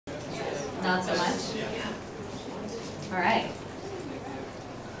Not so much? All right.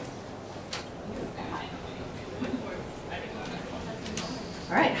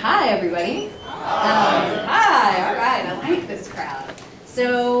 All right, hi everybody. Hi, all right, I like this crowd.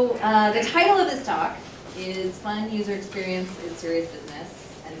 So the title of this talk is Fun User Experience is Serious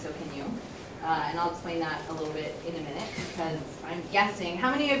Business, and so can you. And I'll explain that a little bit in a minute, because I'm guessing,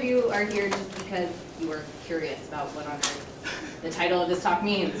 how many of you are here just because you were curious about what on earth the title of this talk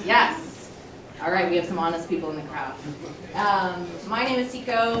means? Yes. All right, we have some honest people in the crowd. My name is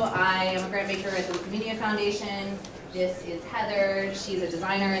Siko. I am a grant maker at the Wikimedia Foundation. This is Heather. She's a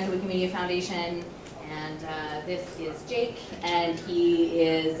designer at the Wikimedia Foundation. And this is Jake, and he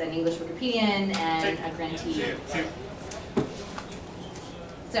is an English Wikipedian and a grantee.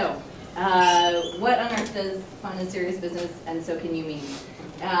 So, what on earth does fun and serious business and so can you mean?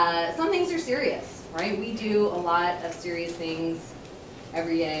 Some things are serious, right? We do a lot of serious things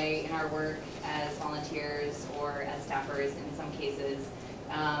every day in our work as volunteers or as staffers in some cases.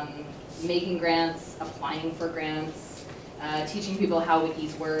 Making grants, applying for grants, teaching people how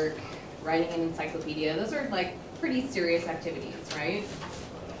wikis work, writing an encyclopedia. Those are like pretty serious activities, right?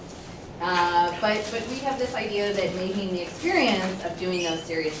 But we have this idea that making the experience of doing those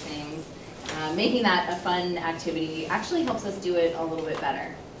serious things, making that a fun activity, actually helps us do it a little bit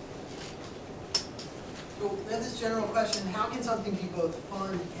better. So we have this general question, how can something be both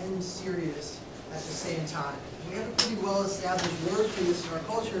fun and serious at the same time? We have a pretty well-established word for this in our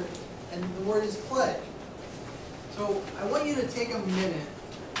culture, and the word is play. So I want you to take a minute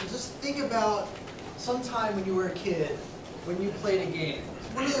and just think about some time when you were a kid, when you played a game.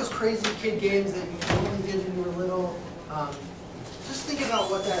 One of those crazy kid games that you only did when you were little. Just think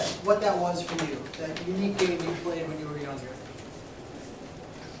about what that was for you, that unique game you played when you were younger.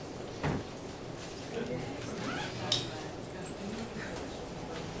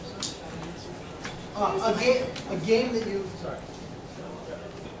 A game that you, sorry.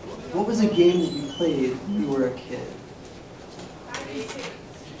 What was a game that you played when you were a kid?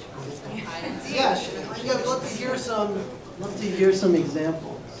 Yeah, I'd love to hear some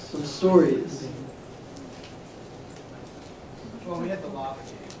examples, some stories. Well, we had the lava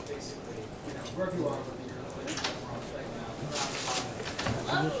game, basically. Wherever you are,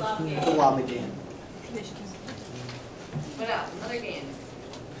 The lava game. What else? Other games?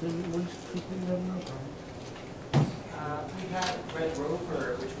 We had Red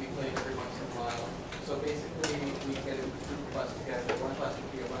Rover, which we played every once in a while. So basically, we get a group of us together. One class would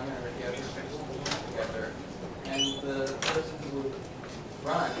be a runner, and the other together. And the person who would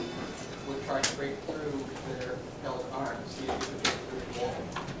run would try to break through their held arms, see if you could break through the wall.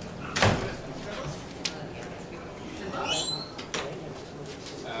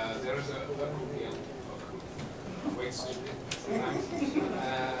 There is a movie on weight slipping.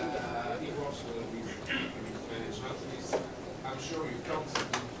 It was with management. I'm sure you can't do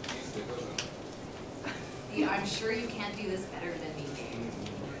this because Yeah, I'm sure you can't do this better than me.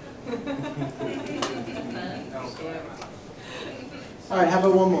 All right, how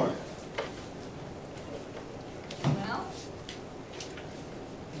about one more? Anyone else?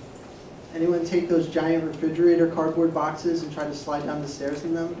 Anyone take those giant refrigerator cardboard boxes and try to slide down the stairs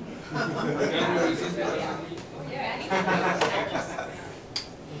in them?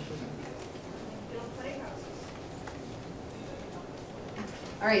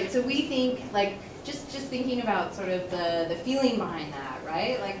 All right, so we think, like, just thinking about sort of the feeling behind that,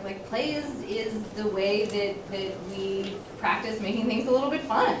 right? Like play is the way that we practice making things a little bit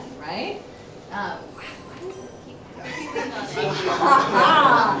fun, right? Why does it keep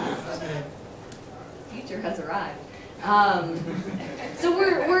happening? Future has arrived. So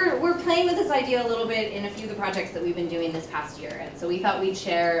we're playing with this idea a little bit in a few of the projects that we've been doing this past year, and so we thought we'd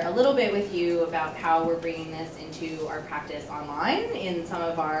share a little bit with you about how we're bringing this into our practice online in some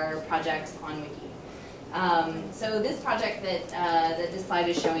of our projects on Wiki. So this project that this slide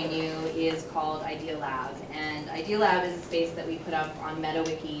is showing you is called Idea Lab, and Idea Lab is a space that we put up on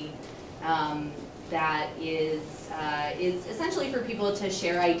MetaWiki that is essentially for people to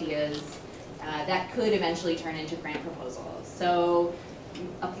share ideas that could eventually turn into grant proposals. So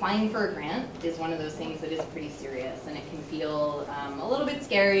applying for a grant is one of those things that is pretty serious, and it can feel a little bit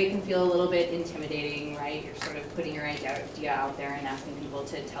scary, it can feel a little bit intimidating, right? You're sort of putting your idea out there and asking people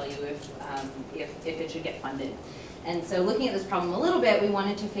to tell you if it should get funded. And so looking at this problem a little bit, we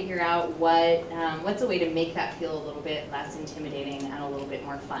wanted to figure out what's a way to make that feel a little bit less intimidating and a little bit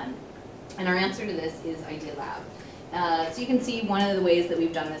more fun. And our answer to this is Idea Lab. So you can see one of the ways that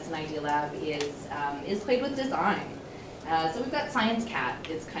we've done this in Idea Lab is played with design. So we've got Science Cat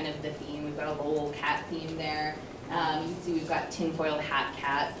is kind of the theme. We've got a Lowell cat theme there. You can see we've got tinfoil hat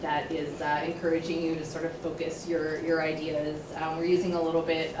cat that is encouraging you to sort of focus your ideas. We're using a little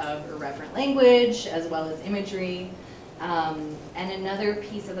bit of irreverent language as well as imagery. And another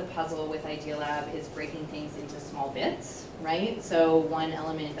piece of the puzzle with Idea Lab is breaking things into small bits, right? So one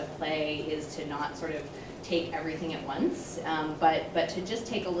element of play is to not sort of take everything at once, but to just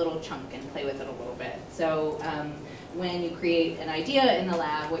take a little chunk and play with it a little bit. So when you create an idea in the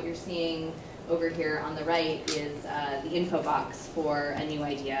lab, what you're seeing over here on the right is the info box for a new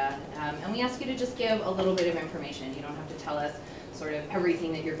idea. And we ask you to just give a little bit of information. You don't have to tell us sort of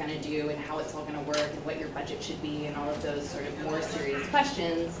everything that you're going to do and how it's all going to work and what your budget should be and all of those sort of more serious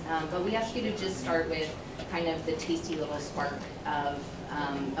questions. But we ask you to just start with kind of the tasty little spark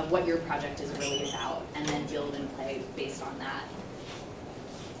of what your project is really about, and then build and play based on that.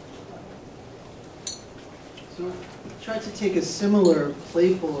 So try to take a similar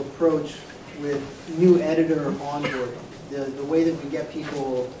playful approach with new editor onboarding. The way that we get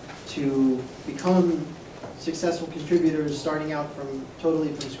people to become successful contributors starting out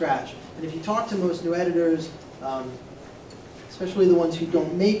totally from scratch. And if you talk to most new editors, especially the ones who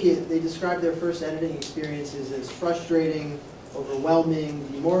don't make it, they describe their first editing experiences as frustrating, overwhelming,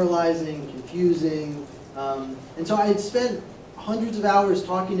 demoralizing, confusing. And so I had spent hundreds of hours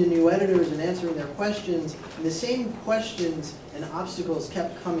talking to new editors and answering their questions, and the same questions and obstacles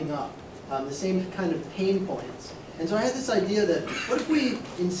kept coming up, the same kind of pain points. And so I had this idea that, what if we,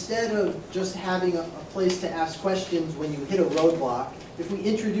 instead of just having a place to ask questions when you hit a roadblock, if we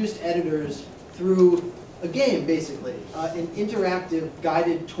introduced editors through a game, basically, an interactive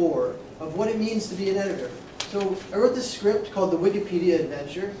guided tour of what it means to be an editor. So I wrote this script called the Wikipedia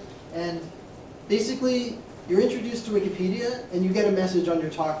Adventure, and basically you're introduced to Wikipedia and you get a message on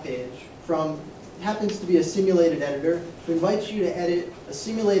your talk page from, it happens to be a simulated editor, who invites you to edit a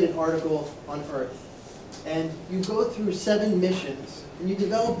simulated article on Earth. And you go through 7 missions, and you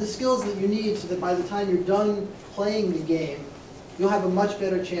develop the skills that you need so that by the time you're done playing the game, you'll have a much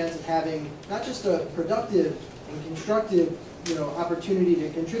better chance of having not just a productive and constructive, opportunity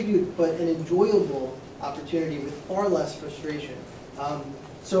to contribute, but an enjoyable opportunity with far less frustration.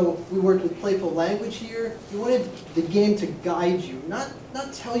 So we worked with playful language here. We wanted the game to guide you, not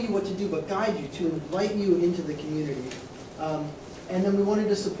tell you what to do, but guide you, to invite you into the community. And then we wanted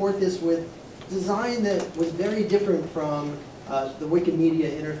to support this with design that was very different from the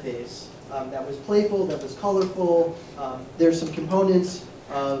Wikimedia interface. That was playful, that was colorful. There's some components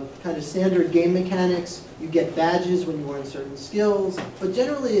of kind of standard game mechanics. You get badges when you learn certain skills, but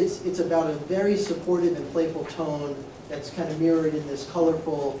generally it's about a very supportive and playful tone that's kind of mirrored in this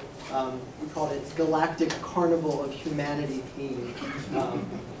colorful, we call it Galactic Carnival of Humanity theme,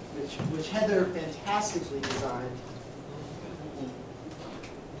 which Heather fantastically designed.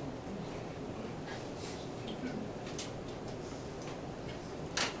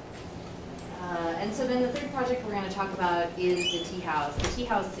 And so then the third project we're going to talk about is the Tea House. The Tea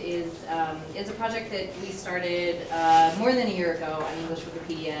House is a project that we started more than a year ago on English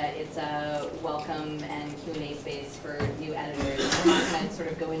Wikipedia. It's a welcome and Q&A space for new editors. We're not going to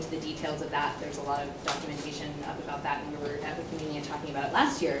sort of go into the details of that. There's a lot of documentation up about that, and we were at Wikimedia talking about it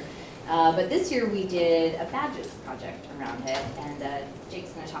last year. But this year we did a badges project around it, and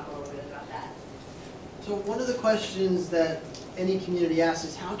Jake's going to talk a little bit about that. So one of the questions that any community asks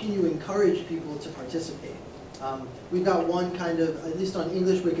is, how can you encourage people to participate? We've got one kind of, at least on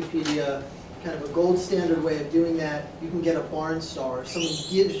English Wikipedia, kind of a gold standard way of doing that. You can get a Barn Star. Someone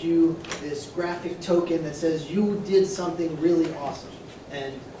gives you this graphic token that says you did something really awesome.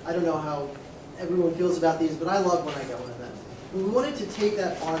 And I don't know how everyone feels about these, but I love when I get one of them. We wanted to take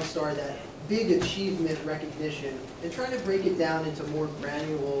that Barn Star, that big achievement recognition, and try to break it down into more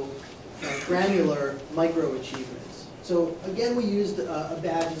granular micro-achievements. So again, we used a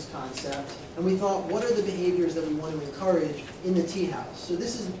badges concept, and we thought, what are the behaviors that we want to encourage in the Tea House? So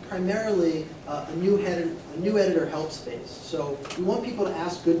this is primarily a new editor help space. So we want people to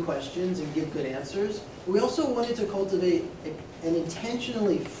ask good questions and give good answers. But we also wanted to cultivate an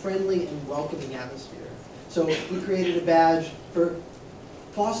intentionally friendly and welcoming atmosphere. So we created a badge for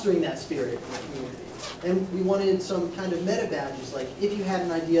fostering that spirit in the community. And we wanted some kind of meta badges, like if you had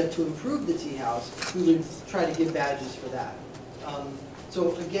an idea to improve the Tea House, we would try to give badges for that.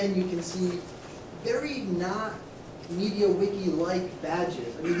 So again, you can see very not Media Wiki-like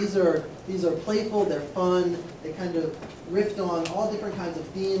badges. I mean, these are playful, they're fun, they kind of riffed on all different kinds of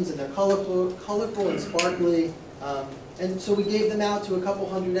themes, and they're colorful and sparkly. And so we gave them out to a couple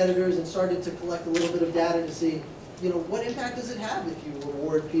hundred editors and started to collect a little bit of data to see, what impact does it have if you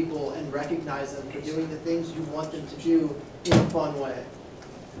reward people and recognize them for doing the things you want them to do in a fun way?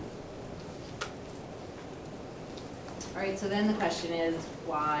 All right, so then the question is,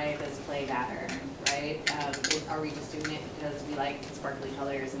 why does play matter, right? Are we just doing it because we like sparkly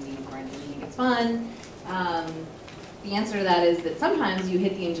colors and unicorns and we think it's fun? The answer to that is that sometimes you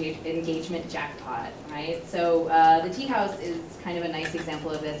hit the engagement jackpot, right? So the Tea House is kind of a nice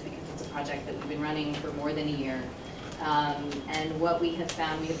example of this because it's a project that we've been running for more than a year. And what we have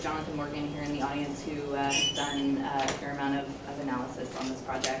found, we have Jonathan Morgan here in the audience who has done a fair amount of analysis on this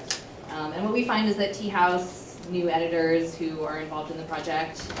project. And what we find is that Tea House new editors who are involved in the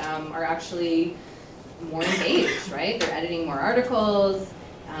project are actually more engaged, right? They're editing more articles,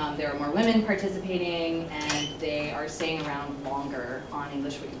 there are more women participating, and they are staying around longer on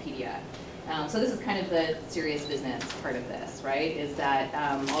English Wikipedia. So this is kind of the serious business part of this, right? Is that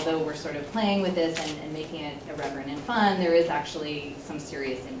although we're sort of playing with this and making it irreverent and fun, there is actually some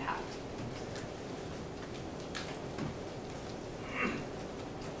serious impact.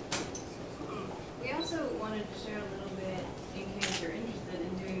 We also wanted to share a little bit, in case you're interested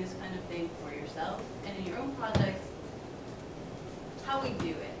in doing this kind of thing for yourself and in your own projects, how we do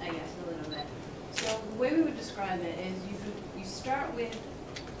it, I guess, a little bit. So the way we would describe it is you start with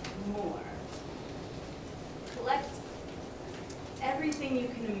more. Collect everything you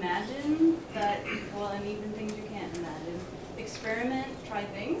can imagine, and even things you can't imagine. Experiment, try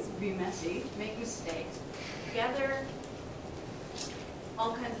things, be messy, make mistakes, gather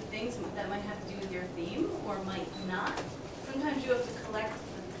all kinds of things that might have to do with your theme or might not. Sometimes you have to collect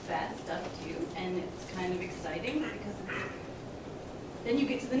the bad stuff too, and it's kind of exciting because then you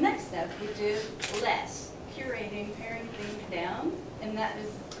get to the next step, which is less, curating, paring things down, and that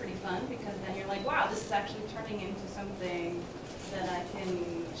is pretty fun because then you're like, wow, this is actually turning into something that I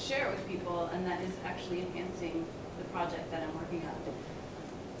can share with people, and that is actually enhancing the project that I'm working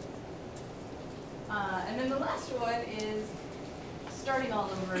on. And then the last one is starting all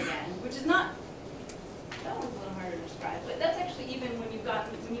over again, which is not, that one's a little harder to describe, but that's actually even when you've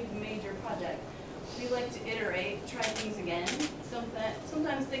made your project. We like to iterate, try things again.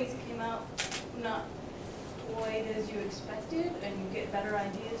 Sometimes things came out not quite as you expected, and you get better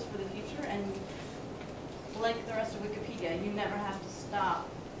ideas for the future, and like the rest of Wikipedia, you never have to stop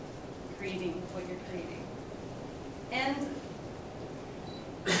creating what you're creating. And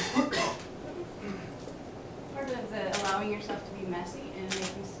part of the allowing yourself to be messy and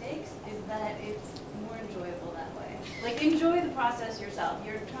make mistakes is that it's more enjoyable that way. Like, enjoy the process yourself.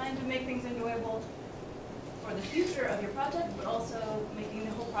 You're trying to make things enjoyable for the future of your project, but also making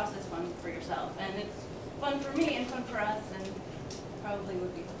the whole process fun for yourself. And it's fun for me and fun for us, and probably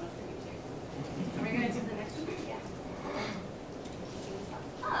would be fun for you too. Are we going to do the next one? Yeah.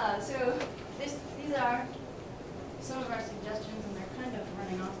 So these are some of our suggestions, and they're kind of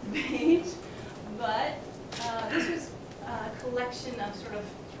running off the page. But this was a collection of sort of,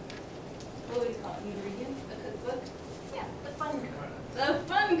 what do we call it, ingredients, a cookbook? Yeah, the fun cookbook. The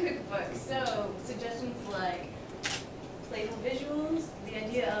fun cookbook. So suggestions like playful visuals, the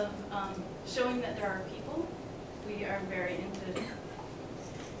idea of showing that there are people. We are very into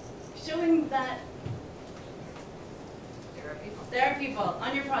showing that there are people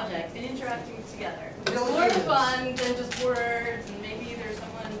on your project and interacting together. It's more fun than just words, and maybe there's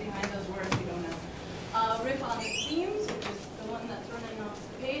someone behind those words we don't know. Riff on themes, which is the one that's running off the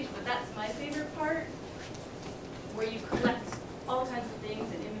page, but that's my favorite part, where you collect all kinds of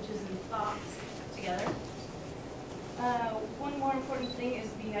things and images and thoughts together. One more important thing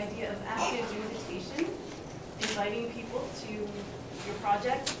is the idea of active invitation, inviting people to your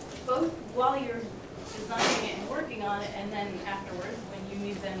project, both while you're designing it and working on it, and then afterwards when you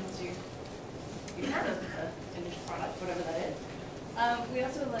need them to be part of the finished product, whatever that is. We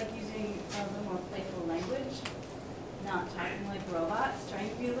also like using a little more playful language, not talking like robots, trying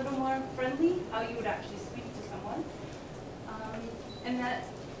to be a little more friendly, how you would actually speak to someone. And that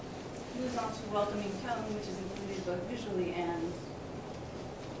moves on to welcoming tone, which is included both visually and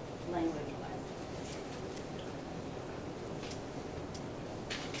language-wise.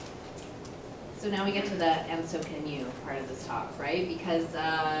 So now we get to the "and so can you" part of this talk, right? Because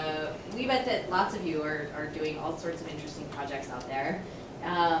we bet that lots of you are doing all sorts of interesting projects out there.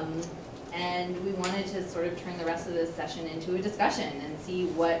 And we wanted to sort of turn the rest of this session into a discussion and see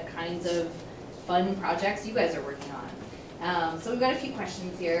what kinds of fun projects you guys are working on. So we've got a few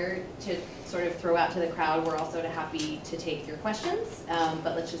questions here to sort of throw out to the crowd. We're also happy to take your questions,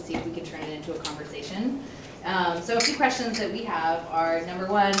 but let's just see if we can turn it into a conversation. So a few questions that we have are, number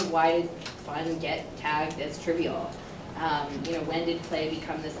one, why did fun get tagged as trivial? You know, when did play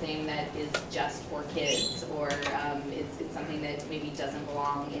become this thing that is just for kids, or it's something that maybe doesn't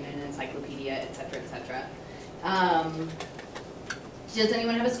belong in an encyclopedia, et cetera, et cetera. Does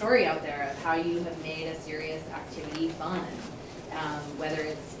anyone have a story out there of how you have made a serious activity fun? Whether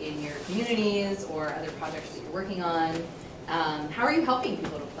it's in your communities or other projects that you're working on. How are you helping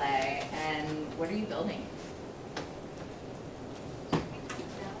people to play, and what are you building?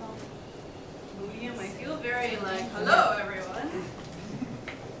 Medium, I feel very like, hello everyone.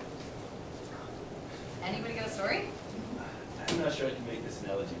 Anybody got a story? I'm not sure I can make this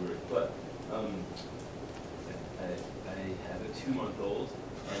analogy work, but I have a 2-month-old,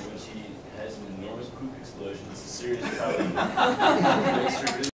 and when she has an enormous poop explosion, it's a serious problem. It makes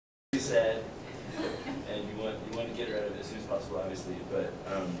her really sad, and you want to get her out of it as soon as possible, obviously. But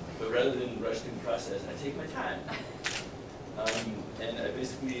rather than rush through the process, I take my time, and I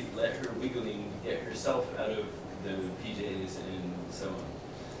basically let her wiggling get herself out of the PJs and so on.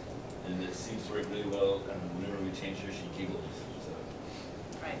 And it seems to work really well. Whenever we change her, she giggles. So.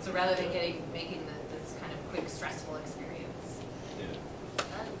 Right. So rather than making this kind of quick, stressful experience. Yeah.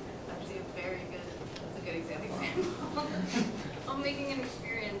 That's a very good, That's a good example. of making an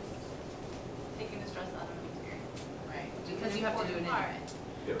experience, taking the stress out of an experience. Right. Because you have to do it anyway.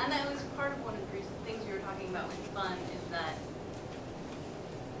 Yep. And that was part of one of the things we were talking about with fun is that,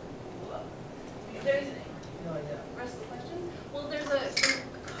 there's, No idea. rest of the questions? Well, there's a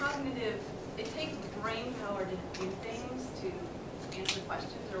cognitive, it takes brain power to do things, to answer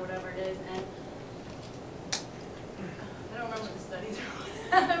questions or whatever it is, and I don't remember the studies or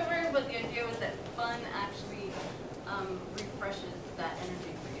whatever, but the idea was that fun actually refreshes that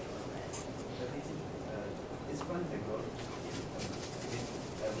energy for you a little bit. But I think it's fun to go.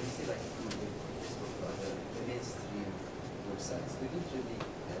 When you say like Facebook or the mainstream websites, they don't really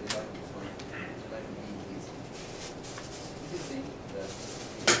like the fun. They like being easy. Do you think that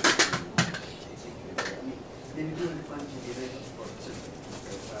they be doing fun generation for certain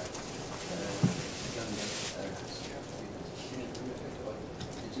young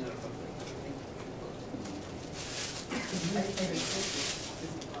the general public?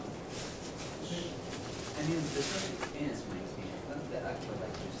 I mean, the social experience makes me, not the actual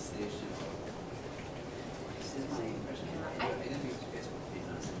like registration or, this is my impression. I don't think it's Facebook would be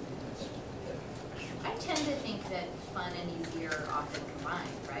honest. I tend to think that fun and easier are often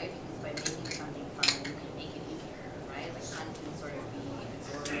combined, right? Because by making something fun, you can make it easier, right? Like fun can sort of be a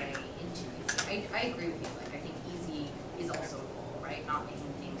doorway into easy. I agree with you. Like I think easy is also a goal, right? Not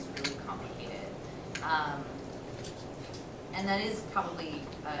making things really complicated. And that is probably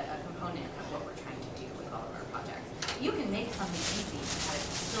a component of what we're trying to do with all of our projects. You can make something easy and have it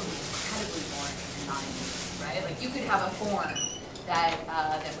still be incredibly boring and not engaging, right? Like you could have a form that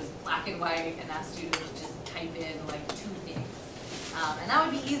was black and white and asked you to just type in like 2 things. And that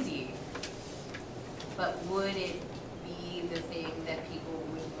would be easy. But would it be the thing that people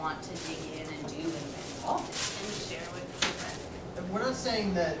would want to dig in and do and involve in and share with their friends? And we're not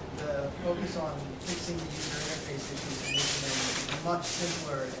saying that the focus on fixing the user interface issues and making them much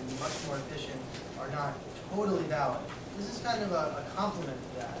simpler and much more efficient are not totally valid. This is kind of a complement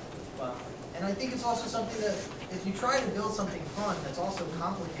to that. And I think it's also something that if you try to build something fun that's also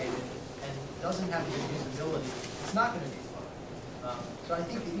complicated and doesn't have good usability, it's not going to be fun. So I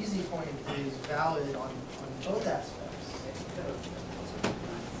think the easy point is valid on both aspects.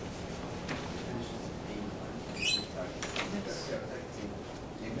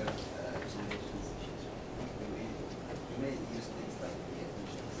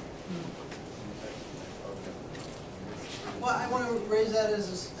 Well, I want to raise that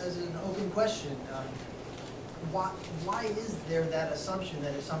as an open question. Why is there that assumption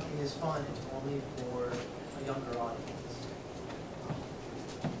that if something is fun, it's only for a younger audience?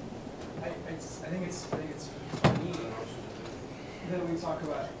 I think it's for me. Then we talk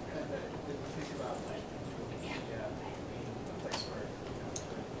about we think about like a place where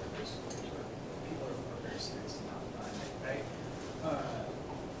where people are very serious and not fun.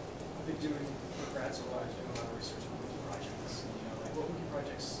 I've been doing for grad school. I was doing a lot of research on wiki projects. And, like what wiki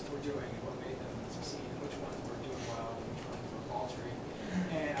projects we're doing and what made them succeed, and which ones were doing well, and which ones were faltering.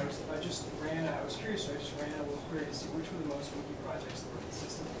 And I was curious, so I just ran a little query to see which were the most wiki projects that were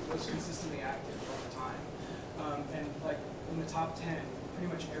most consistently active over time. And like in the top 10, pretty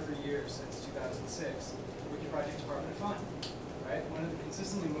much every year since 2006, the wiki project department of fun, right? One of the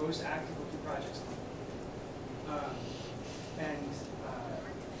consistently most active wiki projects.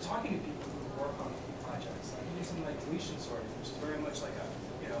 Talking to people who work on wiki projects, like even something like deletion sorting, which is very much like a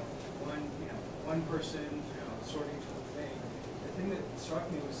one person sorting through a thing. The thing that struck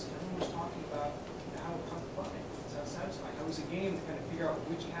me was everyone was talking about how fun it was, how satisfying. How it was a game to kind of figure out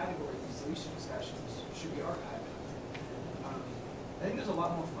which category these deletion discussions should be archived. I think there's a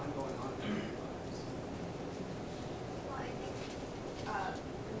lot more fun going on in our lives. Well, I think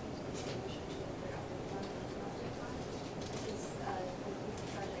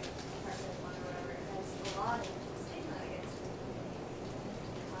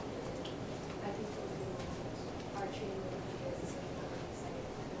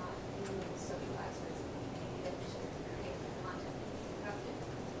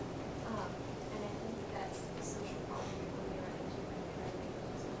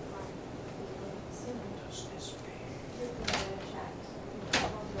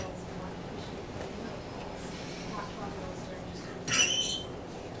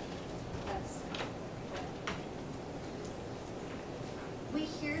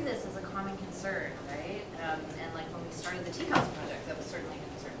concern, right? And like when we started the Tea House project, that was certainly a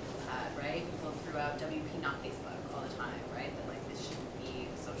concern people had, right? People threw out WP not Facebook all the time, right? That like this shouldn't be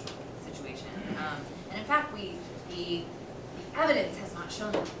a social situation. And in fact, the evidence has not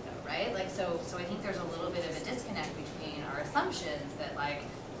shown that though, right? Like so I think there's a little bit of a disconnect between our assumptions that like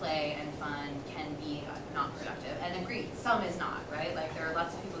play and fun can be not productive, and agreed, some is not, right? Like there are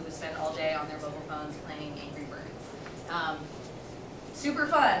lots of people who spend all day on their mobile phones playing Angry Birds. Super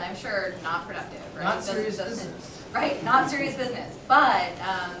fun, I'm sure, not productive, right? Not serious business. Right, not serious business. But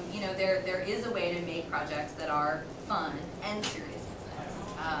you know, there is a way to make projects that are fun and serious business.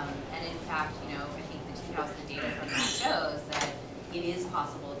 And in fact, you know, I think the Tea House, the data from that shows that it is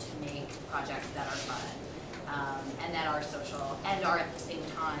possible to make projects that are fun and that are social and are at the same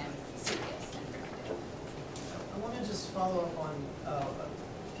time serious and productive. I want to just follow up on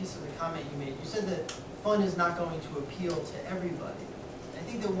a piece of the comment you made. You said that fun is not going to appeal to everybody. I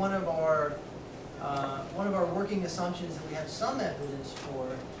think that one of our working assumptions that we have some evidence for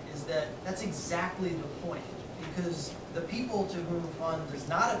is that that's exactly the point. Because the people to whom fun does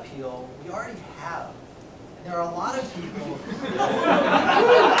not appeal, we already have. And there are a lot of people. There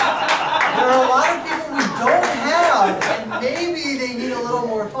are a lot of people we don't have, and maybe they need a little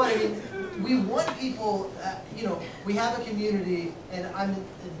more fun. I mean, we want people. You know, we have a community, and I'm an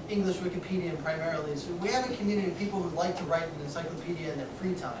English Wikipedian primarily, so we have a community of people who like to write an encyclopedia in their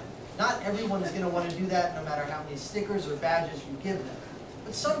free time. Not everyone is going to want to do that, no matter how many stickers or badges you give them.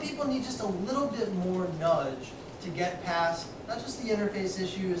 But some people need just a little bit more nudge to get past not just the interface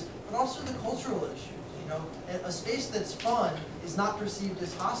issues, but also the cultural issues. You know, a space that's fun is not perceived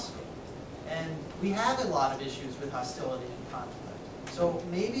as hostile, and we have a lot of issues with hostility and conflict. So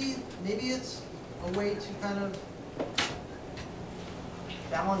maybe it's a way to kind of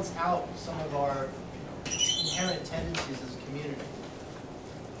balance out some of our inherent tendencies as a community.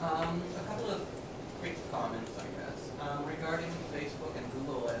 A couple of quick comments, I guess, regarding Facebook and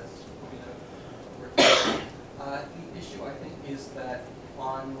Google as the issue, I think, is that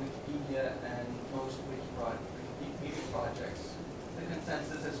on Wikipedia and most Wikipedia projects, the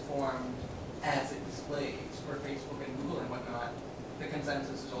consensus is formed as it displays. For Facebook and Google and whatnot, the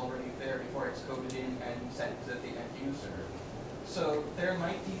consensus is already there before it's coded in and sent to the end user. So there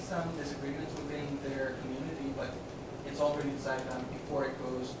might be some disagreements within their community, but it's already decided on before it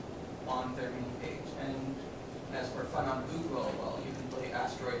goes on their main page. And as for fun on Google, well, you can play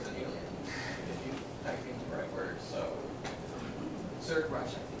asteroids and aliens if you type in the right words. So, Zerg Rush,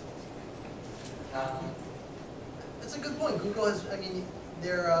 I think. That's a good point. Google has, I mean, They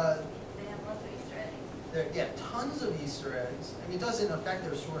have lots of Easter eggs. yeah, tons of Easter eggs. I mean, it doesn't affect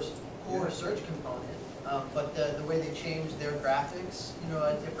their core search component, but the way they change their graphics, you know,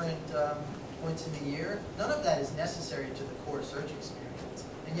 at different points in the year, none of that is necessary to the core search experience,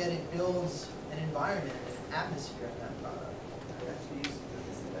 and yet it builds an environment and an atmosphere in that product. I actually used to do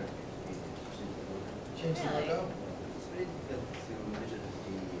this in their page to Change the Really? logo. It's very difficult to measure the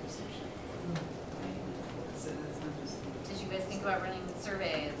reception. It's not just Did you guys think about running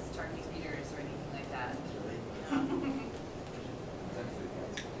surveys, targeting readers, or anything like that? really.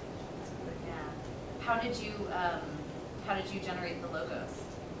 Yeah. How did you generate the logos?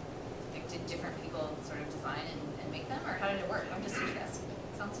 Like, did different people sort of design and make them, or how did it work? I'm just interested.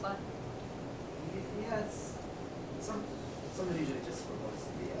 It sounds fun. Yeah, it's somebody usually just promotes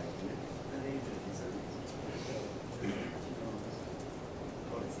the idea, and they usually design it.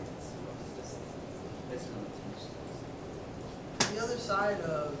 Policy, it's just not much. The other side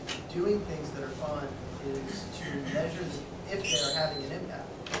of doing things that are fun is to measure if they're having an impact.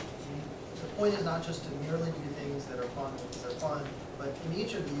 The point is not just to merely do things that are fun because they're fun, but in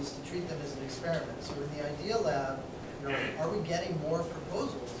each of these to treat them as an experiment. So in the Idea Lab, you know, are we getting more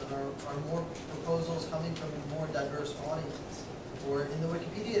proposals, and are more proposals coming from a more diverse audience? Or in the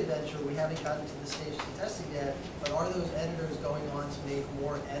Wikipedia adventure, we haven't gotten to the stage to test it yet, but are those editors going on to make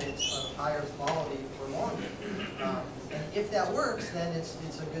more edits of higher quality for longer? And if that works, then it's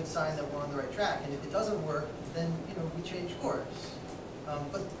a good sign that we're on the right track. And if it doesn't work, then you know we change course.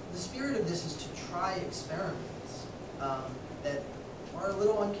 But the spirit of this is to try experiments that are a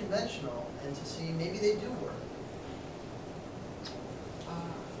little unconventional and to see maybe they do work.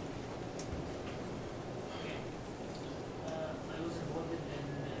 I was involved in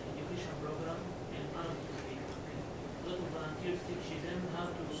an education program in Arabic. A lot of volunteers teach them how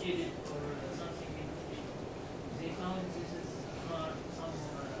to edit or something in English. They found this is hard, some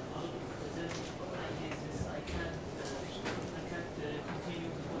out of the ideas. I can't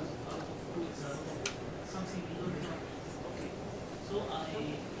continue because out of tools something you don't know. Okay, so I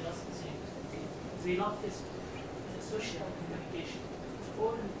just think they love Facebook, social communication,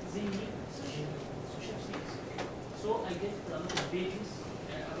 or they need social things. So I get a lot of pages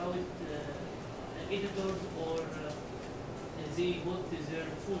about editors or they put their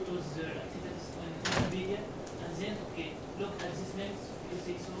photos, their activities on Wikipedia, and then okay, look at this next. You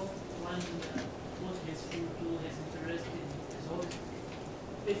say so one what his photo, his interest in his hobby.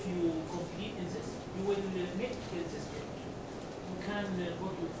 If you complete in this, you will make this page. You can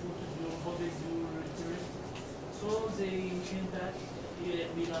put your photos, your hobbies, your interests. So they came back. Yeah,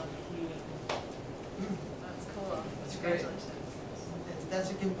 we love you. That's cool. That's great. That's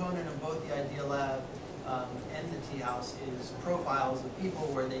a component of both the Idea Lab and the Tea House is profiles of people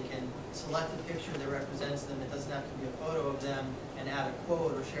where they can select a picture that represents them. It doesn't have to be a photo of them and add a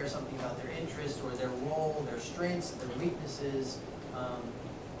quote or share something about their interest or their role, their strengths, their weaknesses,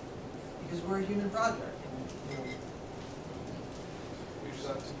 because we're a human project. And, you know,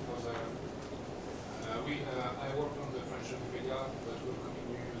 I work on the French Wikipedia, but we're coming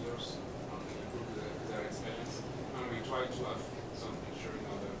new users and improve their experience. And we try to have some picture in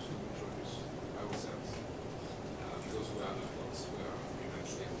order to introduce ourselves. Because we are not bots, we are human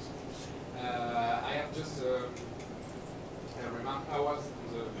beings. I have just a remark. I was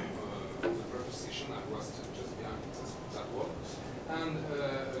on the previous session, I was just behind that wall. And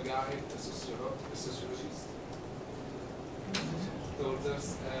a guy, a sociologist, told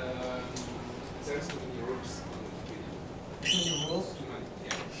us there's too many rules on Wikipedia. too many rules? Too many,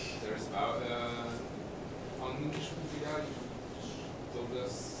 yeah. There's about, on English Wikipedia, you told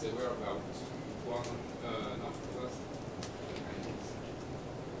us there were about a lot of. There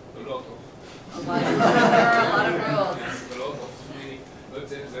are a lot of rules. Yes, a lot of many, but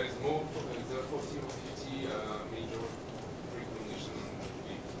there is more, there are 40 or 50 major recommendations and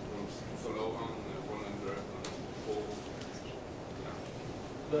big rules to follow on 104. Yeah.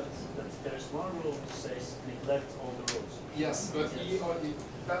 But there's one rule which says neglect all the rules. Yes, but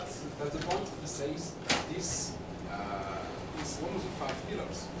that's the point. He says this is one of the 5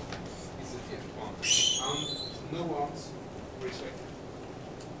 pillars. It's the 5th one, and no one's respected.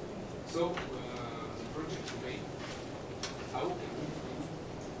 So the project we made, how can we do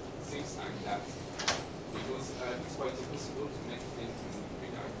things like that? Because it's quite impossible to make things in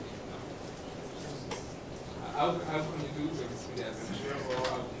big idea now. How can you do the adventure, or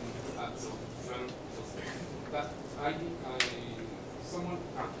how can you add some fun? But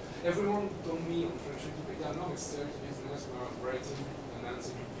everyone told me on French Wikipedia, no, it's serious business, we are writing an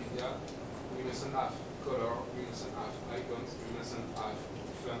encyclopedia, we mustn't have color, we mustn't have icons, we mustn't have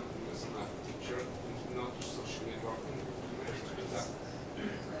fun, we mustn't have picture, not social networking, we managed to do that.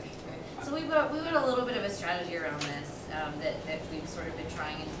 So we got a little bit of a strategy around this that we've sort of been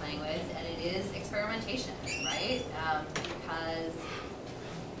trying and playing with, and it is experimentation, right? Because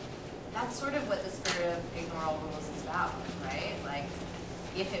that's sort of what the spirit of Ignore All Rules is about, right? Like,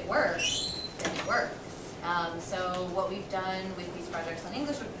 if it works, then it works. So what we've done with these projects on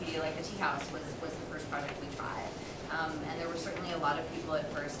English Wikipedia, like the Tea House was the first project we tried. And there were certainly a lot of people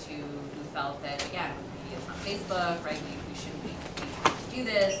at first who felt that, again, it's not Facebook, right? We shouldn't be do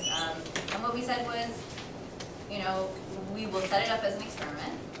this. And what we said was, you know, we will set it up as an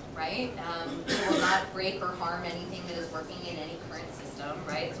experiment, right? We will not break or harm anything that is working in any current system,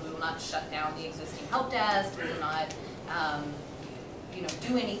 right? So we will not shut down the existing help desk. We will not, you know,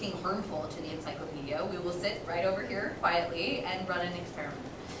 do anything harmful to the encyclopedia. We will sit right over here quietly and run an experiment.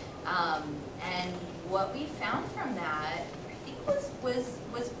 And what we found from that, I think,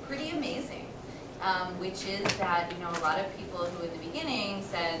 was pretty amazing. Which is that, you know, a lot of people who in the beginning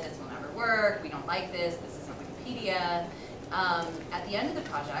said this will never work, we don't like this isn't Wikipedia. At the end of the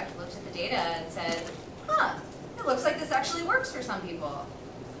project, looked at the data and said, huh, it looks like this actually works for some people.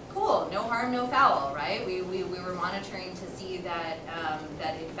 Cool, no harm, no foul, right? We were monitoring to see that,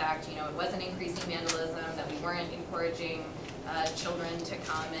 that in fact, you know, it wasn't increasing vandalism, that we weren't encouraging children to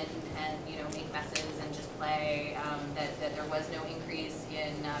come and you know, make messes and just play, that there was no increase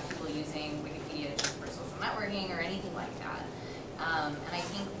in people using Wikipedia just for social networking or anything like that. And I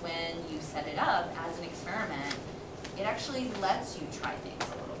think when you set it up as an experiment, it actually lets you try things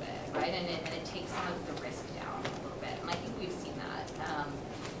a little bit, right? And it takes some of the risk down a little bit. And I think we've seen that.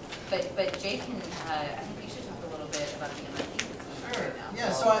 But Jake can, I think you should talk a little bit about the MFPs. Sure. Right now.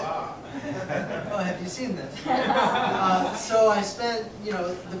 Yeah, so oh, have you seen this? So I spent,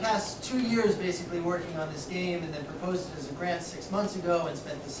 the past 2 years basically working on this game, and then proposed it as a grant 6 months ago, and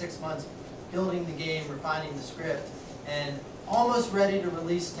spent the 6 months building the game, refining the script, and almost ready to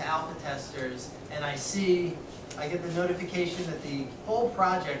release to alpha testers. And I get the notification that the whole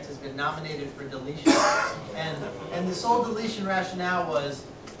project has been nominated for deletion. And the sole deletion rationale was,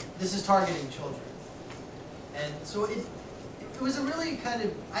 this is targeting children. And so it was a really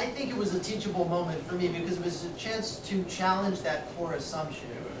I think it was a teachable moment for me, because it was a chance to challenge that core assumption.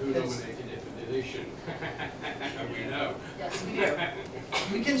 Yeah, but who nominated it for deletion? We know. Yes, we do.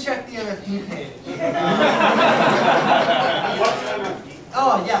 We can check the MFP page. What MFP?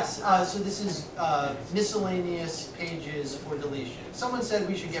 Oh, yes. So this is miscellaneous pages for deletion. Someone said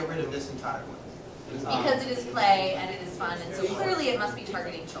we should get rid of this entirely. Because it is play and it is fun, and so clearly it must be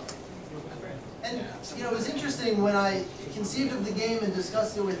targeting children. And it was interesting when I conceived of the game and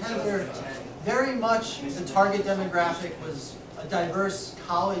discussed it with Heather. Very much the target demographic was a diverse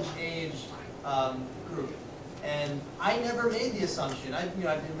college-aged group, and I never made the assumption. I've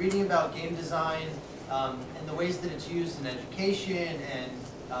been reading about game design and the ways that it's used in education and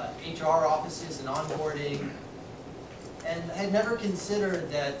HR offices and onboarding, and had never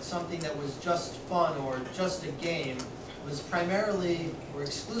considered that something that was just fun or just a game was primarily or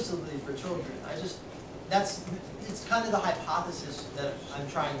exclusively for children. It's kind of the hypothesis that I'm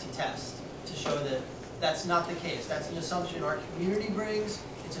trying to test, to show that that's not the case. That's an assumption our community brings.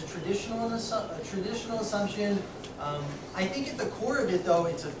 It's a traditional assumption. I think at the core of it, though,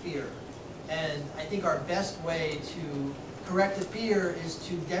 it's a fear. And I think our best way to correct the fear is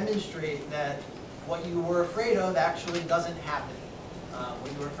to demonstrate that what you were afraid of actually doesn't happen.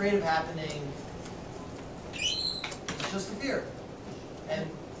 What you were afraid of happening, it's just a fear. And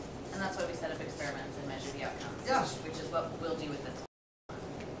that's why we set up experiments and measure the outcomes. Yeah. Which is what we'll do with this.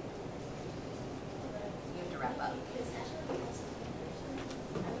 You have to wrap up.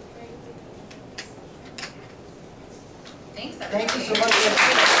 Thanks, everybody. thank you so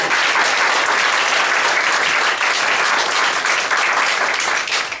much.